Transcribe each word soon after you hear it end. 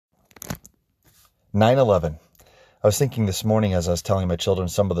9/11. I was thinking this morning as I was telling my children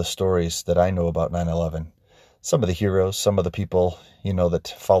some of the stories that I know about 9/11. Some of the heroes, some of the people,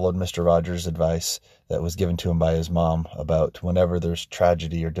 that followed Mr. Rogers' advice that was given to him by his mom about whenever there's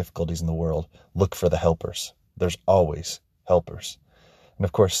tragedy or difficulties in the world, look for the helpers. There's always helpers. And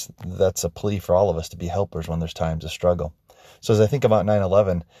of course, that's a plea for all of us to be helpers when there's times of struggle. So as I think about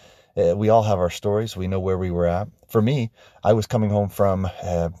 9/11, we all have our stories. We know where we were at. For me, I was coming home from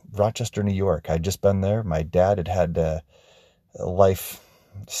Rochester, New York. I'd just been there. My dad had a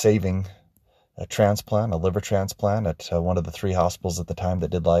life-saving transplant, a liver transplant at one of the 3 hospitals at the time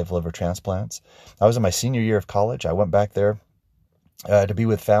that did live liver transplants. I was in my senior year of college. I went back there to be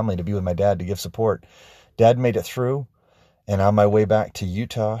with family, to be with my dad, to give support. Dad made it through. And on my way back to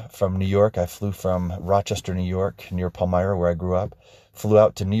Utah from New York, I flew from Rochester, New York, near Palmyra, where I grew up, flew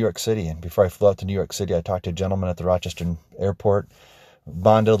out to New York City. And before I flew out to New York City, I talked to a gentleman at the Rochester airport,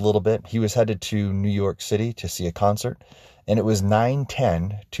 bonded a little bit. He was headed to New York City to see a concert. And it was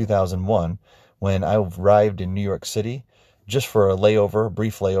 9/10/2001 when I arrived in New York City just for a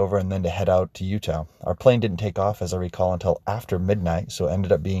brief layover, and then to head out to Utah. Our plane didn't take off, as I recall, until after midnight, so it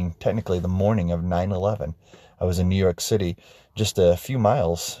ended up being technically the morning of 9/11. I was in New York City, just a few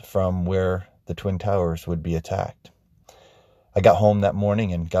miles from where the Twin Towers would be attacked. I got home that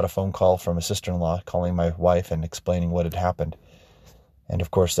morning and got a phone call from a sister-in-law calling my wife and explaining what had happened. And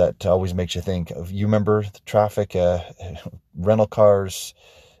of course, that always makes you think of, you remember the traffic, rental cars,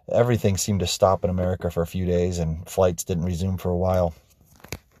 everything seemed to stop in America for a few days and flights didn't resume for a while.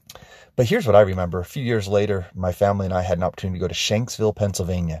 But here's what I remember. A few years later, my family and I had an opportunity to go to Shanksville,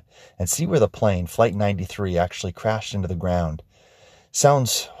 Pennsylvania, and see where the plane, Flight 93, actually crashed into the ground.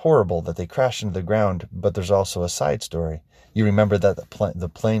 Sounds horrible that they crashed into the ground, but there's also a side story. You remember that the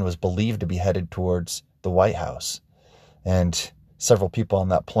plane was believed to be headed towards the White House, and several people on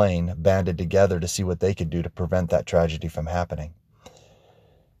that plane banded together to see what they could do to prevent that tragedy from happening.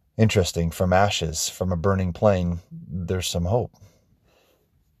 Interesting, from ashes, from a burning plane, there's some hope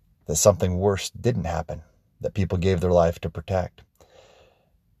that something worse didn't happen, that people gave their life to protect.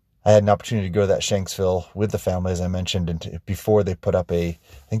 I had an opportunity to go to that Shanksville with the family, as I mentioned, and before they put up I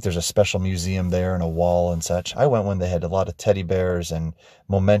think there's a special museum there and a wall and such. I went when they had a lot of teddy bears and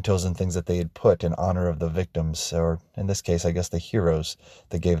mementos and things that they had put in honor of the victims, or in this case, I guess the heroes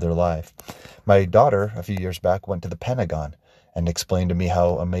that gave their life. My daughter, a few years back, went to the Pentagon and explained to me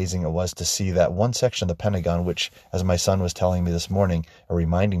how amazing it was to see that one section of the Pentagon, which, as my son was telling me this morning, or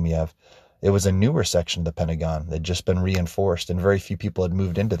reminding me of, it was a newer section of the Pentagon that had just been reinforced, and very few people had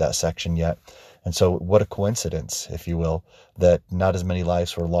moved into that section yet. And so what a coincidence, if you will, that not as many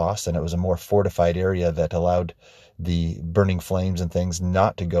lives were lost, and it was a more fortified area that allowed the burning flames and things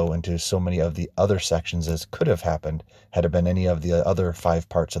not to go into so many of the other sections as could have happened had it been any of the other 5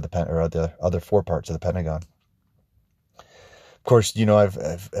 parts of or the other 4 parts of the Pentagon. Of course,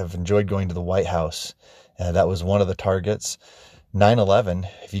 I've enjoyed going to the White House. That was one of the targets. 9/11,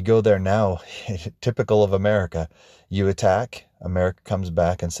 if you go there now, typical of America, you attack, America comes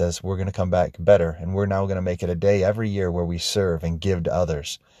back and says, we're going to come back better, and we're now going to make it a day every year where we serve and give to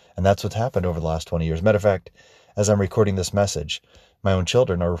others. And that's what's happened over the last 20 years. Matter of fact, as I'm recording this message, my own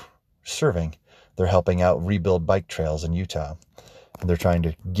children are serving. They're helping out rebuild bike trails in Utah. And they're trying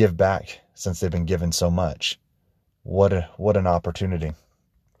to give back since they've been given so much. What an opportunity.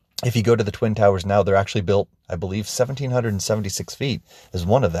 If you go to the Twin Towers now, they're actually built, I believe, 1,776 feet is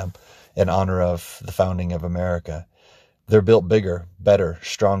one of them, in honor of the founding of America. They're built bigger, better,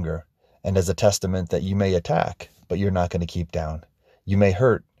 stronger, and as a testament that you may attack, but you're not going to keep down. You may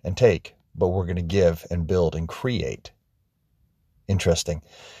hurt and take, but we're going to give and build and create. Interesting.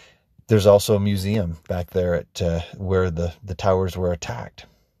 There's also a museum back there at where the towers were attacked.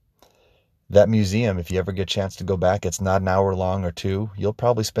 That museum, if you ever get a chance to go back, it's not an hour long or 2. You'll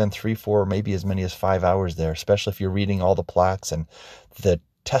probably spend 3, 4, maybe as many as 5 hours there, especially if you're reading all the plaques and the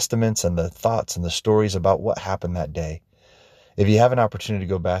testaments and the thoughts and the stories about what happened that day. If you have an opportunity to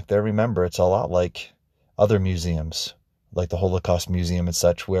go back there, remember it's a lot like other museums, like the Holocaust Museum and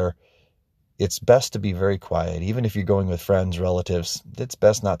such, where it's best to be very quiet. Even if you're going with friends, relatives, it's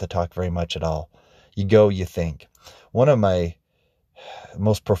best not to talk very much at all. You go, you think. One of my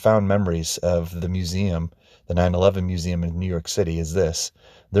most profound memories of the museum, the 9/11 museum in New York City, is this.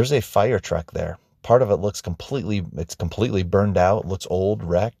 There's a fire truck there. Part of it looks completely burned out, looks old,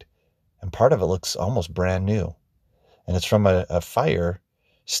 wrecked, and part of it looks almost brand new. And it's from a fire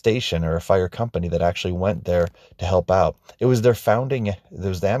station or a fire company that actually went there to help out. It was their founding, it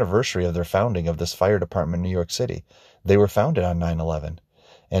was the anniversary of their founding of this fire department in New York City. They were founded on 9/11.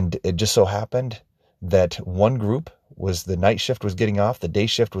 And it just so happened that one group was the night shift was getting off, the day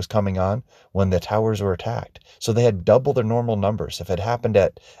shift was coming on when the towers were attacked. So they had double their normal numbers. If it happened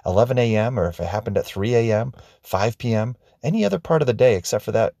at 11 a.m. or if it happened at 3 a.m., 5 p.m., any other part of the day except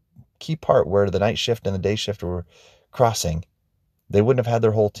for that key part where the night shift and the day shift were crossing, they wouldn't have had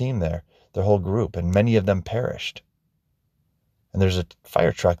their whole team there, their whole group, and many of them perished. And there's a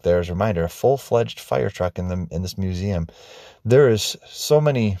fire truck there as a reminder, a full-fledged fire truck in this museum. There is so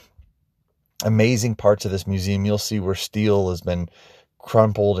many amazing parts of this museum. You'll see where steel has been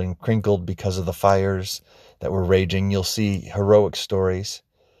crumpled and crinkled because of the fires that were raging. You'll see heroic stories.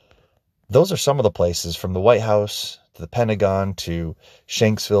 Those are some of the places, from the White House to the Pentagon to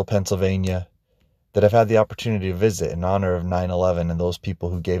Shanksville, Pennsylvania, that I've had the opportunity to visit in honor of 9/11 and those people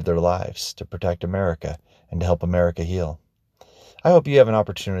who gave their lives to protect America and to help America heal. I hope you have an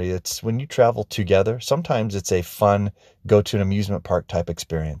opportunity. It's when you travel together, sometimes it's a fun, go to an amusement park type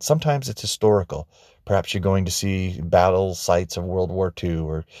experience. Sometimes it's historical. Perhaps you're going to see battle sites of World War II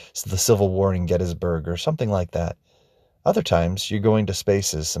or the Civil War in Gettysburg or something like that. Other times you're going to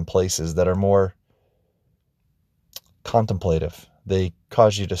spaces and places that are more contemplative. They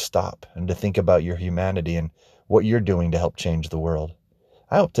cause you to stop and to think about your humanity and what you're doing to help change the world.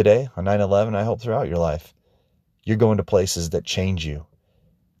 I hope today on 9/11, I hope throughout your life, you're going to places that change you,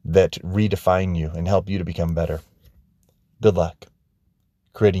 that redefine you and help you to become better. Good luck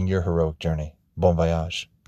creating your heroic journey. Bon voyage.